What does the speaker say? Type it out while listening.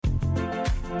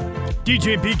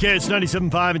DJ and PK, it's 97.5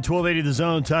 and 1280 The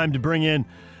Zone. Time to bring in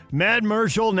Matt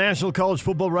Marshall, national college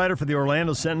football writer for the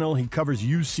Orlando Sentinel. He covers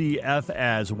UCF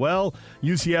as well.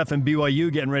 UCF and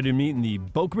BYU getting ready to meet in the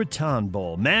Boca Raton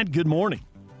Bowl. Matt, good morning.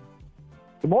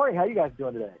 Good morning. How are you guys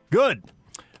doing today? Good.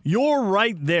 You're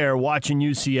right there watching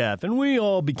UCF, and we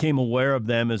all became aware of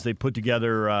them as they put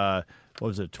together,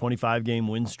 25-game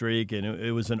win streak, and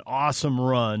it was an awesome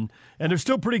run. And they're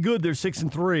still pretty good. They're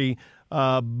 6-3.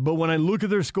 But when I look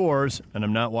at their scores, and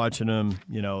I'm not watching them,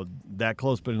 that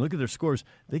close, but I look at their scores,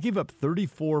 they gave up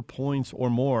 34 points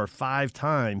or more 5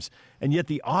 times, and yet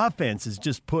the offense is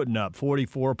just putting up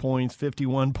 44 points,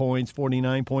 51 points,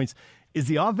 49 points. Is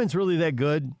the offense really that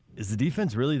good? Is the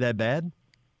defense really that bad?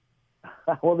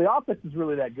 Well, the offense is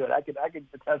really that good. I can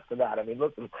attest to that. I mean,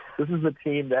 listen, this is a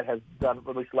team that has done,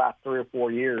 at least the last 3 or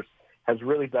 4 years, has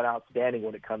really been outstanding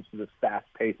when it comes to this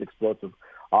fast-paced, explosive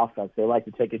offense. They like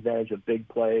to take advantage of big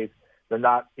plays. They're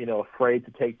not, afraid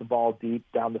to take the ball deep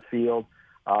down the field.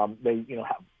 They,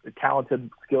 have talented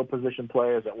skill position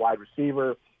players at wide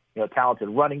receiver, talented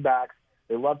running backs.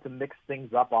 They love to mix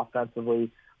things up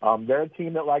offensively. They're a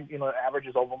team that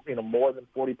averages over, more than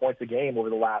 40 points a game over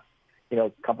the last,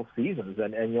 couple seasons.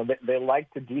 And they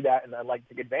like to do that, and they like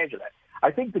to take advantage of that.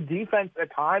 I think the defense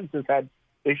at times has had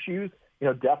issues,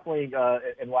 definitely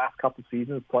in the last couple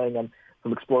seasons playing on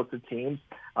some explosive teams.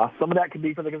 Some of that could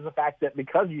be because of the fact that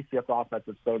because UCF's offense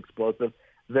is so explosive,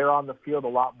 they're on the field a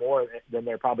lot more than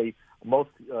they're probably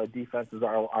most defenses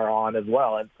are on as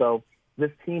well. And so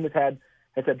this team has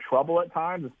had trouble at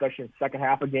times, especially in the second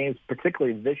half of games,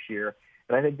 particularly this year.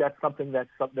 And I think that's something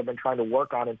they've been trying to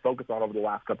work on and focus on over the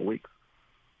last couple weeks.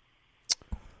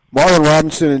 Marlon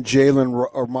Robinson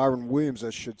and Myron Williams, I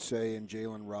should say, and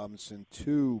Jalen Robinson,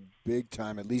 2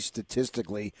 big-time, at least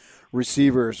statistically,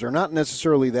 receivers. They're not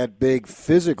necessarily that big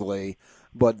physically,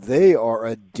 but they are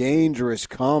a dangerous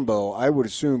combo. I would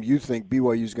assume you think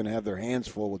BYU is going to have their hands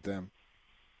full with them.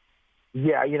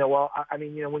 Yeah,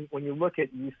 when you look at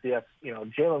UCF,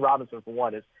 Jalen Robinson, for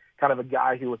one, is kind of a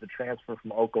guy who was a transfer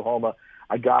from Oklahoma,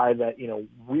 a guy that,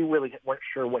 we really weren't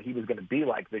sure what he was going to be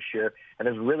like this year, and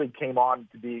has really came on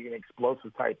to be an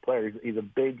explosive type player. He's a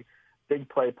big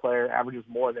play player, averages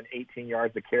more than 18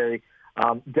 yards a carry.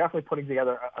 Definitely putting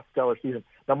together a stellar season.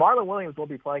 Now, Marlon Williams won't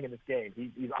be playing in this game.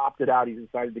 He's opted out. He's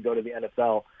decided to go to the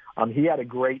NFL. He had a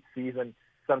great season,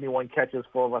 71 catches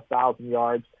for over 1,000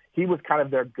 yards. He was kind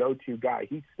of their go-to guy.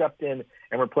 He stepped in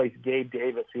and replaced Gabe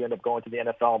Davis, who ended up going to the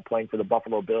NFL and playing for the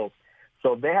Buffalo Bills.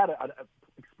 So they had an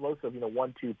explosive,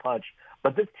 1-2 punch.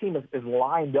 But this team is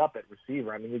lined up at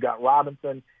receiver. I mean, you got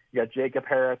Robinson, you got Jacob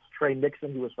Harris, Trey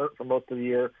Nixon, who was hurt for most of the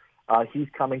year. He's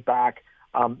coming back.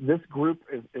 This group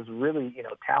is really,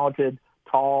 talented,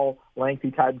 tall,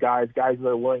 lengthy type guys that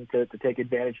are willing to take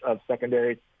advantage of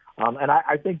secondaries. And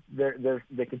I think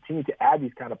they continue to add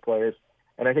these kind of players.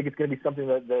 And I think it's going to be something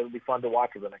that will be fun to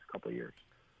watch over the next couple of years.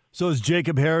 So is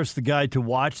Jacob Harris the guy to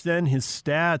watch then? His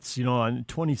stats, on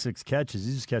 26 catches,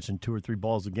 he's just catching 2 or 3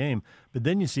 balls a game. But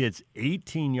then you see it's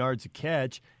 18 yards a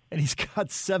catch, and he's got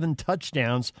 7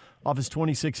 touchdowns off his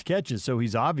 26 catches. So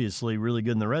he's obviously really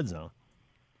good in the red zone.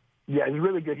 Yeah, he's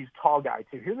really good. He's a tall guy,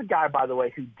 too. Here's a guy, by the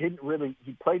way, who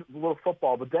he played a little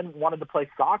football, but then wanted to play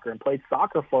soccer and played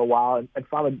soccer for a while and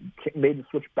finally made the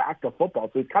switch back to football.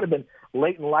 So he's kind of been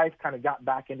late in life, kind of got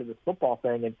back into this football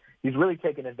thing, and he's really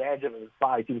taken advantage of his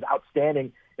size. He was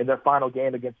outstanding in their final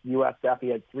game against USF. He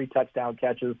had 3 touchdown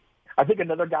catches. I think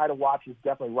another guy to watch is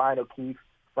definitely Ryan O'Keefe.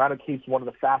 Ryan O'Keefe's one of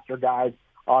the faster guys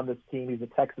on this team. He's a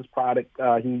Texas product.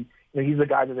 He's a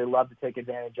guy that they love to take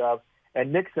advantage of.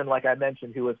 And Nixon, like I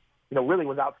mentioned, who was really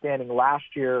was outstanding last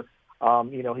year. He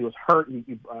was hurt.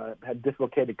 He had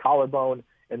dislocated collarbone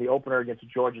in the opener against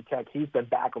Georgia Tech. He's been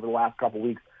back over the last couple of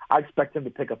weeks. I expect him to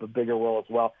pick up a bigger role as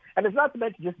well. And it's not to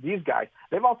mention just these guys.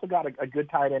 They've also got a good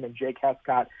tight end in Jake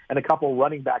Hescott and a couple of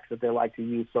running backs that they like to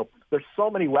use. So there's so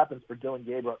many weapons for Dylan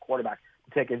Gabriel at quarterback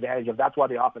to take advantage of. That's why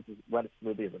the offense is run as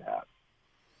smoothly as it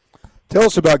has. Tell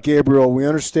us about Gabriel. We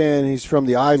understand he's from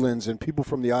the islands, and people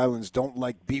from the islands don't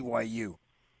like BYU.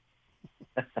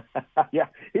 Yeah,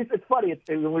 it's funny.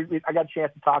 I got a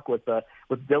chance to talk with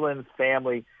Dylan's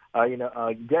family.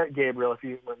 Garrett Gabriel, if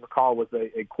you recall, was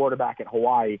a quarterback at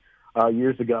Hawaii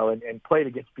years ago and played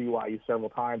against BYU several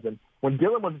times. And when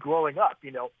Dylan was growing up,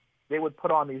 they would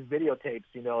put on these videotapes,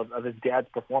 of his dad's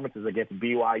performances against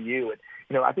BYU.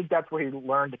 And, I think that's where he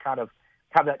learned to kind of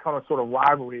have that kind of sort of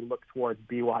rivalry look towards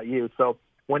BYU. So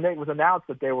when it was announced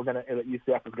that that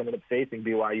UCF was going to be facing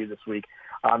BYU this week,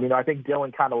 I think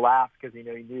Dylan kind of laughed because he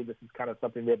knew this is kind of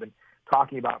something they've been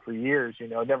talking about for years.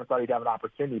 Never thought he'd have an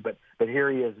opportunity, but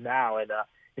here he is now. And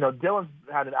Dylan's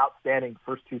had an outstanding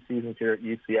first 2 seasons here at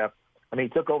UCF. I mean,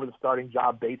 he took over the starting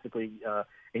job basically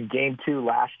in Game 2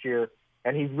 last year,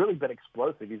 and he's really been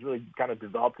explosive. He's really kind of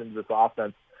developed into this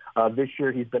offense. This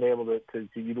year he's been able to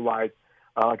utilize,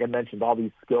 like I mentioned, all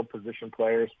these skilled position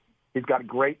players. He's got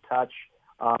great touch.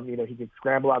 He can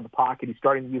scramble out of the pocket. He's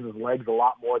starting to use his legs a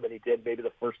lot more than he did maybe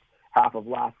the first half of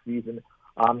last season.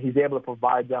 He's able to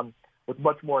provide them with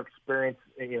much more experience,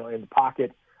 in the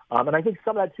pocket. And I think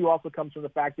some of that, too, also comes from the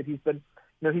fact that he's been,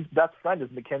 his best friend is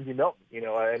McKenzie Milton,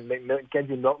 and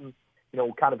McKenzie Milton,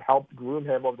 kind of helped groom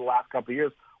him over the last couple of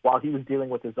years while he was dealing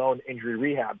with his own injury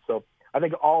rehab. So I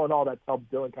think all in all, that's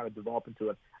helped Dylan kind of develop into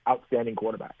an outstanding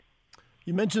quarterback.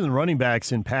 You mentioned the running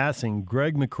backs in passing,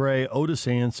 Greg McCray, Otis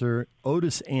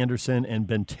Anderson, and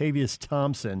Bentavious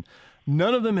Thompson.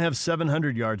 None of them have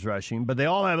 700 yards rushing, but they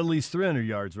all have at least 300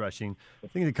 yards rushing. The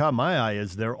thing that caught my eye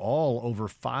is they're all over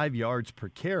 5 yards per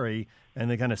carry, and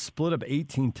they kind of split up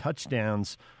 18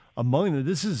 touchdowns among them.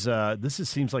 This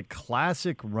seems like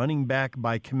classic running back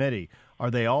by committee. Are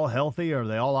they all healthy? Are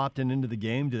they all opting into the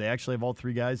game? Do they actually have all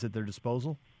three guys at their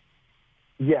disposal?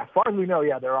 Yeah, as far as we know,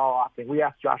 they're all opting. We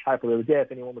asked Josh Heupel the other day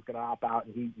if anyone was going to opt out,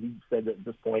 and he said that at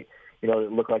this point, it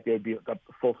looked like they'd be at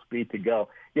full speed to go.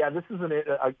 Yeah, this is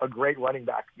a great running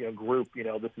back group.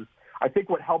 I think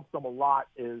what helps them a lot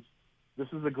is this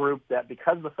is a group that,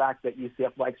 because of the fact that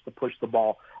UCF likes to push the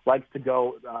ball, likes to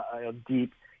go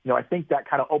deep, I think that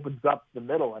kind of opens up the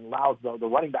middle and allows the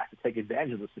running back to take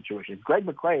advantage of the situation. Greg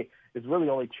McCray is really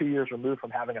only 2 years removed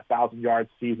from having a 1,000-yard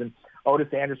season.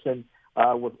 Otis Anderson,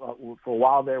 for a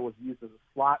while there, was used as a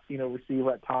slot,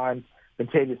 receiver at times.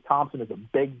 Bentavious Thompson is a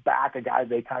big back, a guy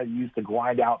they kind of use to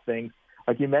grind out things.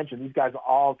 Like you mentioned, these guys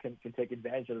all can take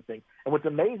advantage of the thing. And what's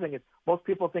amazing is most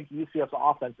people think UCF's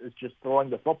offense is just throwing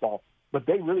the football, but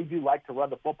they really do like to run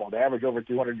the football. They average over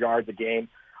 200 yards a game.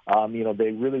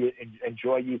 They really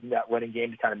enjoy using that running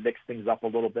game to kind of mix things up a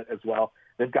little bit as well.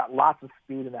 They've got lots of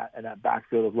speed in that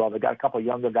backfield as well. They've got a couple of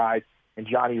younger guys in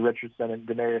Johnny Richardson and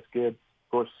Demarius Gibbs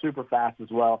who are super fast as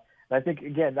well. And I think,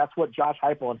 again, that's what Josh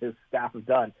Heupel and his staff have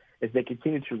done, is they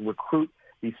continue to recruit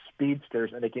these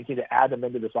speedsters and they continue to add them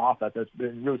into this offense. It's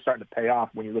been really starting to pay off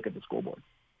when you look at the scoreboard.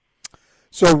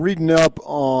 So reading up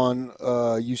on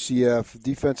UCF,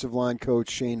 defensive line coach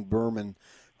Shane Berman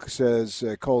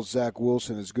calls Zach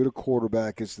Wilson as good a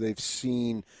quarterback as they've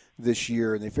seen this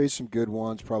year, and they faced some good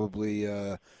ones, probably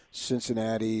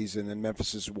Cincinnati's, and then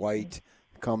Memphis's White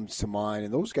comes to mind,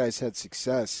 and those guys had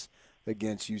success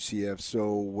against UCF.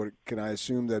 So what can I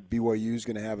assume that BYU is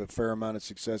going to have a fair amount of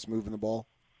success moving the ball?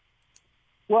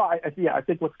 Well, I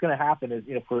think what's going to happen is,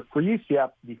 for UCF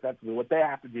defensively, what they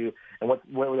have to do and what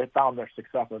they found their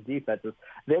success on defense is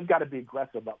they've got to be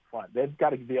aggressive up front. They've got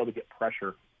to be able to get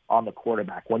pressure on the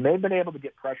quarterback. When they've been able to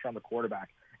get pressure on the quarterback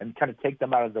and kind of take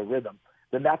them out of their rhythm,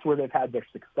 then that's where they've had their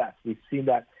success. We've seen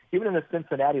that even in the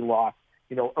Cincinnati loss.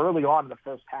 Early on in the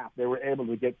first half, they were able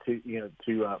to get to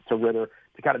Ridder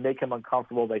to kind of make him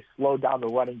uncomfortable. They slowed down the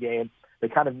running game. They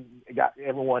kind of got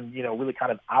everyone, really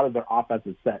kind of out of their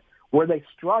offensive set. Where they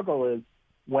struggle is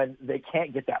when they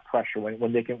can't get that pressure, when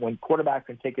quarterbacks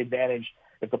can take advantage,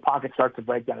 if the pocket starts to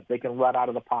break down, if they can run out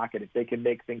of the pocket, if they can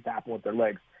make things happen with their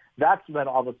legs. That's then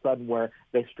all of a sudden where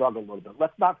they struggle a little bit.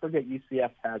 Let's not forget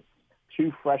UCF has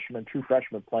true freshmen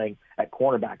playing at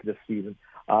cornerback this season,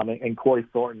 and Corey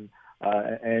Thornton.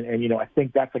 I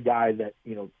think that's a guy that,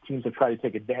 teams have tried to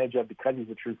take advantage of because he's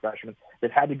a true freshman.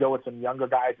 They've had to go with some younger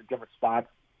guys at different spots.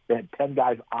 They had 10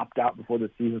 guys opt out before the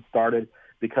season started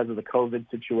because of the COVID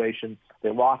situation.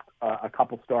 They lost a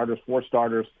couple starters, 4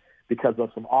 starters, because of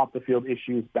some off-the-field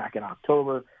issues back in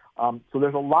October. So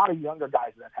there's a lot of younger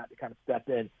guys that have had to kind of step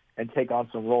in and take on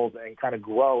some roles and kind of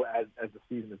grow as the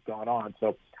season has gone on.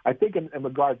 So I think in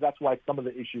regards, that's why some of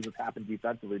the issues have happened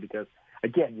defensively, because,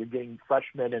 again, you're getting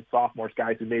freshmen and sophomores,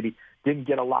 guys who maybe didn't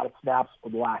get a lot of snaps for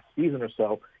the last season or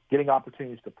so, getting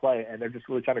opportunities to play, and they're just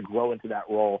really trying to grow into that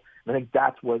role. And I think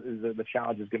that's what the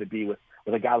challenge is going to be with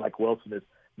a guy like Wilson, is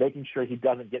making sure he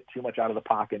doesn't get too much out of the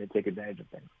pocket and take advantage of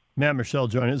things. Matt Michel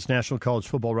joining us, national college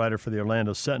football writer for the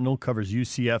Orlando Sentinel, covers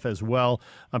UCF as well.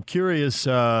 I'm curious,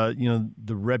 the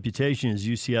reputation is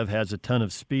UCF has a ton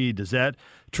of speed. Does that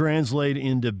translate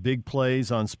into big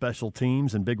plays on special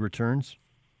teams and big returns?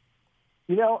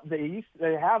 They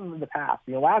have in the past.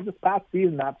 This past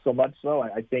season, not so much so.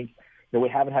 I think we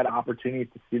haven't had opportunities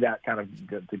to see that kind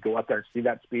of to go up there and see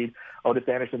that speed. Otis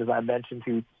Anderson, as I mentioned,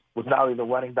 who was not only the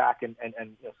running back and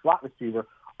slot receiver,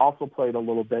 also played a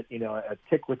little bit, at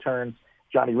kick returns.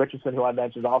 Johnny Richardson, who I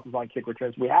mentioned, also is on kick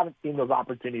returns. We haven't seen those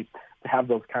opportunities to have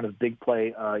those kind of big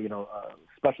play,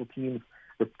 special teams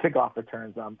kickoff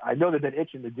returns. I know they've been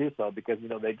itching to do so because,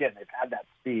 they've had that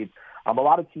speed. A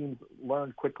lot of teams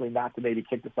learned quickly not to maybe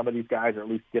kick to some of these guys or at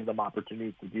least give them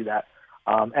opportunities to do that.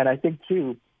 And I think,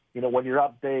 too, when you're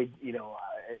up big,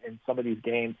 in some of these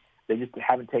games, they just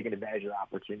haven't taken advantage of the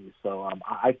opportunities. So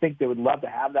I think they would love to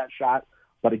have that shot.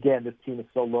 But, again, this team is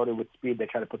so loaded with speed, they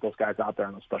try to put those guys out there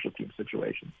in those special team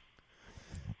situations.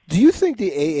 Do you think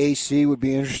the AAC would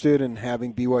be interested in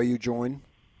having BYU join?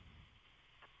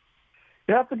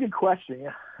 Yeah, that's a good question.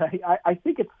 I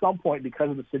think at some point,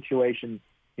 because of the situation,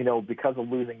 because of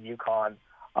losing UConn,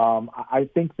 I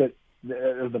think that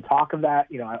there's been talk of that.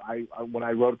 When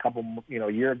I wrote a couple,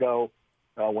 a year ago,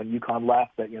 when UConn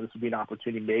left, that this would be an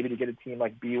opportunity maybe to get a team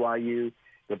like BYU.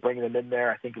 They're bringing them in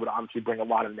there. I think it would obviously bring a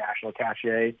lot of national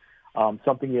cachet.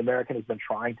 Something the American has been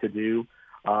trying to do.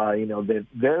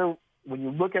 They're when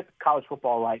you look at college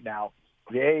football right now,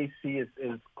 the AAC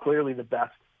is clearly the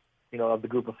best, of the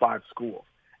group of 5 schools,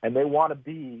 and they want to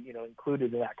be,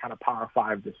 included in that kind of Power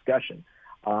 5 discussion.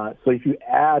 So if you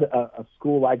add a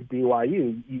school like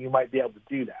BYU, you might be able to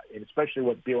do that, and especially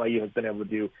what BYU has been able to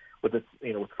do with its,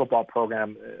 with football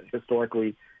program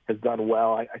historically has done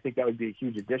well. I think that would be a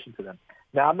huge addition to them.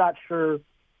 Now, I'm not sure.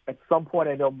 At some point,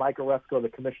 I know Mike Oresco, the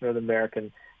commissioner of the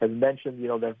American, has mentioned,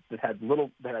 they've had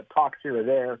talks here or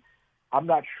there. I'm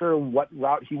not sure what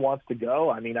route he wants to go.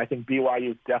 I mean, I think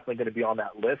BYU is definitely going to be on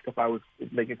that list if I was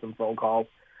making some phone calls.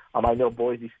 I know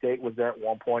Boise State was there at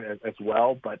one point as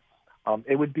well, but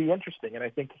it would be interesting. And I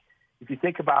think if you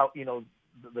think about,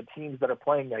 the teams that are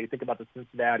playing now, you think about the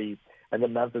Cincinnati and the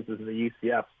Memphis and the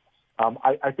UCF,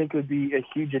 I think it would be a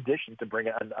huge addition to bring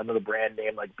another brand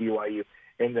name like BYU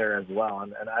in there as well.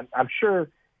 And I'm sure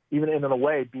even in a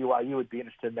way, BYU would be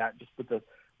interested in that just with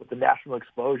the national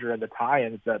exposure and the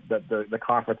tie-ins that the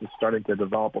conference is starting to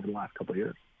develop over the last couple of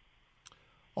years.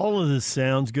 All of this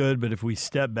sounds good, but if we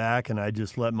step back and I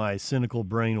just let my cynical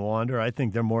brain wander, I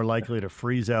think they're more likely to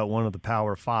freeze out one of the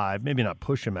Power 5, maybe not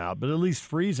push them out, but at least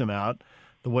freeze them out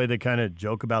the way they kind of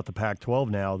joke about the Pac-12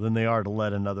 now than they are to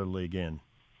let another league in.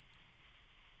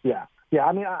 Yeah.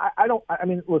 I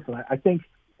mean, listen, I think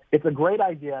it's a great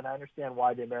idea, and I understand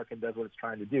why the American does what it's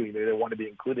trying to do. They want to be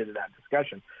included in that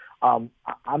discussion.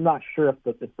 I'm not sure if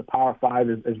the Power 5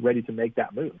 is ready to make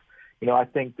that move. I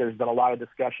think there's been a lot of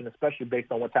discussion, especially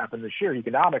based on what's happened this year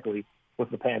economically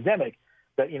with the pandemic,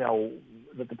 that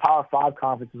that the Power 5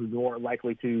 conferences are more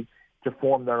likely to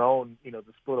form their own, to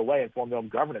split away and form their own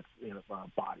governance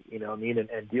body,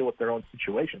 and deal with their own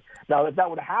situation. Now, if that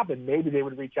would happen, maybe they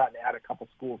would reach out and add a couple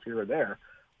schools here or there,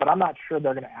 but I'm not sure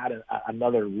they're going to add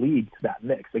another league to that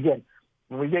mix. Again,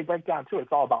 when we get right down to it,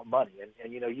 it's all about money.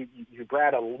 And you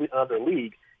grab another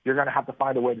league, you're going to have to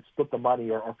find a way to split the money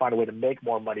or find a way to make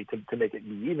more money to make it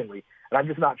be evenly. And I'm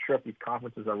just not sure if these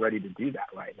conferences are ready to do that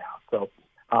right now. So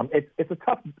it's a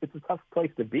tough place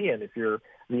to be in if you're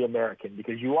the American,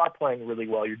 because you are playing really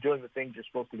well. You're doing the things you're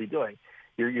supposed to be doing.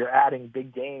 You're adding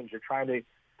big games. You're trying to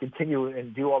continue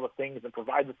and do all the things and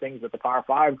provide the things that the Power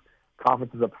 5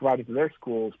 conferences are providing to their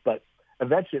schools. But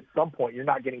eventually, at some point, you're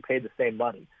not getting paid the same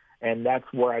money. And that's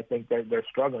where I think they're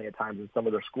struggling at times, and some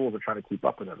of their schools are trying to keep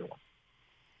up with everyone.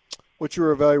 What's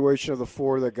your evaluation of the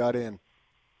 4 that got in?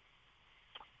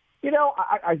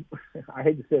 I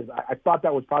hate to say this. I thought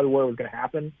that was probably where it was going to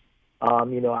happen.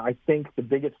 I think the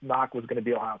biggest knock was going to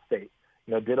be Ohio State.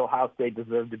 Did Ohio State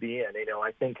deserve to be in?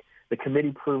 I think the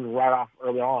committee proved right off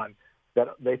early on that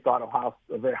they thought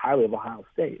very highly of Ohio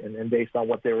State, and based on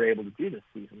what they were able to do this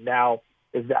season. Now,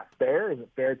 is that fair? Is it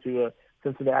fair to a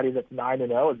Cincinnati that's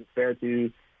 9-0? Is it fair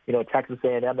to Texas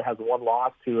A&M that has one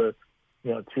loss to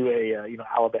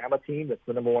Alabama team that's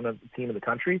the number 1 team in the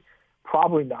country?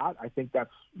 Probably not. I think that's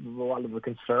a lot of the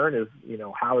concern is,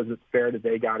 how is it fair that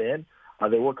they got in?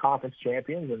 They were conference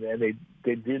champions, and they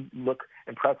did look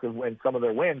impressive in some of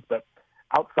their wins, but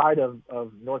outside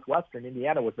of Northwestern,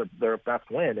 Indiana was their best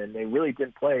win, and they really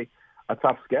didn't play a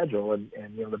tough schedule, and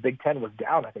the Big Ten was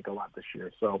down, I think, a lot this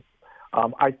year. So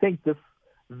I think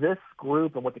this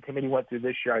group and what the committee went through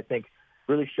this year, I think,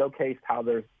 really showcased how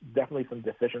there's definitely some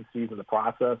deficiencies in the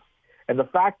process. And the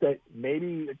fact that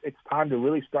maybe it's time to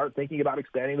really start thinking about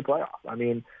expanding the playoffs. I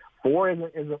mean, 4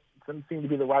 doesn't seem to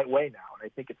be the right way now. And I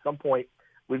think at some point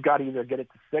we've got to either get it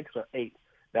to 6 or 8.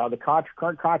 Now, the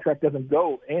current contract doesn't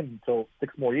go in until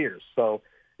 6 more years. So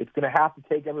it's going to have to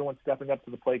take everyone stepping up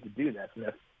to the plate to do this. And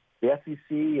if the SEC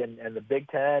and the Big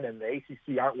Ten and the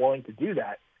ACC aren't willing to do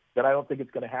that, then I don't think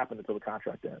it's going to happen until the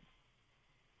contract ends.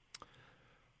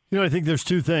 I think there's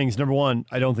 2 things. Number 1,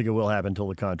 I don't think it will happen until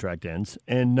the contract ends.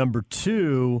 And number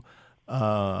 2,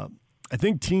 I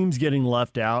think teams getting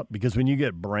left out, because when you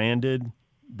get branded,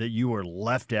 that you were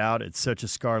left out. It's such a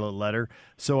scarlet letter.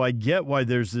 So I get why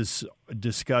there's this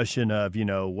discussion of,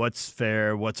 what's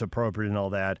fair, what's appropriate and all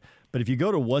that. But if you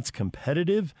go to what's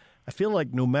competitive, I feel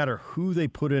like no matter who they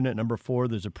put in at number 4,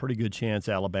 there's a pretty good chance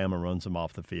Alabama runs them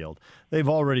off the field. They've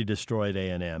already destroyed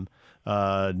A&M.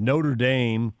 Notre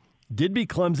Dame did beat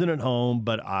Clemson at home,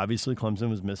 but obviously Clemson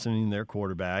was missing their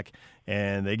quarterback,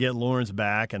 and they get Lawrence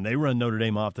back, and they run Notre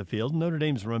Dame off the field. Notre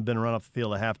Dame's been run off the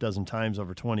field a half dozen times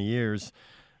over 20 years.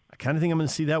 I kind of think I'm going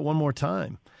to see that one more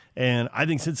time. And I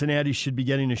think Cincinnati should be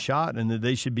getting a shot and that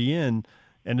they should be in.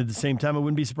 And at the same time, I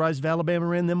wouldn't be surprised if Alabama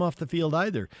ran them off the field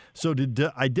either. So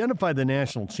to identify the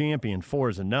national champion, 4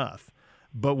 is enough.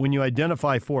 But when you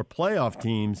identify 4 playoff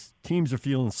teams, teams are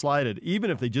feeling slighted. Even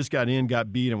if they just got in,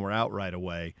 got beat, and were out right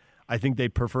away, I think they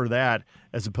prefer that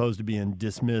as opposed to being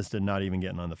dismissed and not even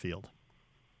getting on the field.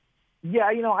 Yeah,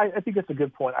 I think that's a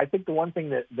good point. I think the one thing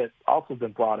that also has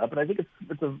been brought up, and I think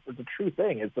it's a true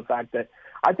thing, is the fact that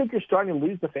I think you're starting to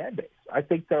lose the fan base. I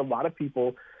think there are a lot of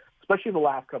people, especially the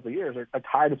last couple of years, are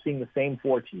tired of seeing the same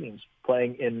 4 teams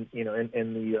playing in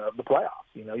the playoffs.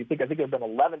 I think there have been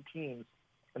 11 teams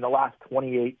in the last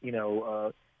 28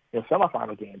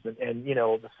 semifinal games, and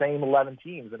the same 11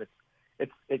 teams, and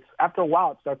it's after a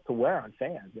while it starts to wear on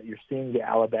fans that you're seeing the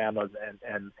Alabamas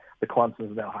and the Clemsons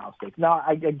and the Ohio States. Now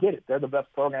I get it; they're the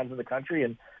best programs in the country,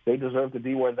 and they deserve to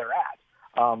be where they're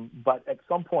at. But at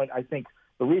some point, I think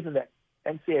the reason that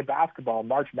NCAA basketball,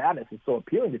 March Madness, is so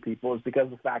appealing to people is because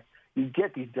of the fact you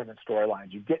get these different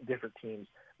storylines, you get different teams.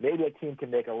 Maybe a team can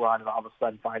make a run and all of a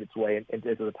sudden find its way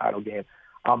into the title game.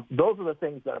 Those are the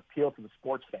things that appeal to the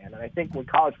sports fan. And I think with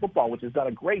college football, which has done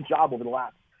a great job over the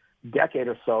last decade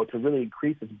or so to really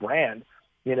increase its brand,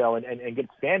 and get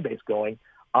its fan base going,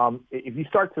 if you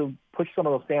start to push some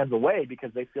of those fans away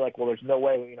because they feel like, well, there's no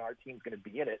way, our team's going to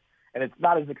be in it, and it's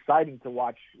not as exciting to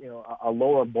watch, a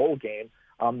lower bowl game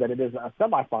than it is a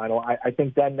semifinal, I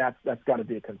think then that's got to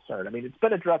be a concern. I mean, it's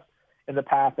been addressed in the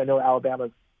past. I know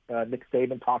Alabama's Nick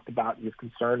Saban talked about his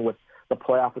concern with the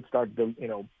playoff would start,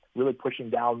 really pushing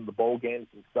down the bowl games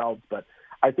themselves. But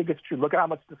I think it's true. Look at how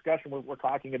much discussion we're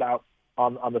talking about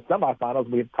on the semifinals.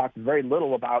 We have talked very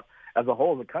little about, as a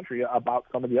whole, as a country, about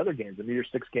some of the other games, the New Year's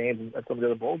Six games and some of the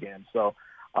other bowl games. So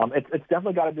it's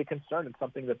definitely got to be a concern, and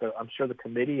something that I'm sure the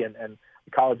committee and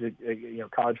the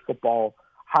college football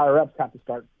higher-ups have to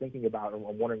start thinking about and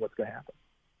wondering what's going to happen.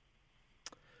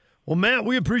 Well, Matt,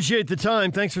 we appreciate the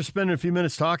time. Thanks for spending a few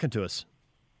minutes talking to us.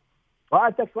 All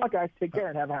right, thanks a lot, guys. Take care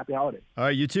and have a happy holiday. All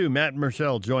right, you too. Matt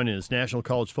Murschel joining us, national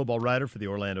college football writer for the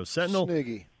Orlando Sentinel.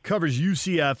 Sniggy. Covers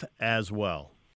UCF as well.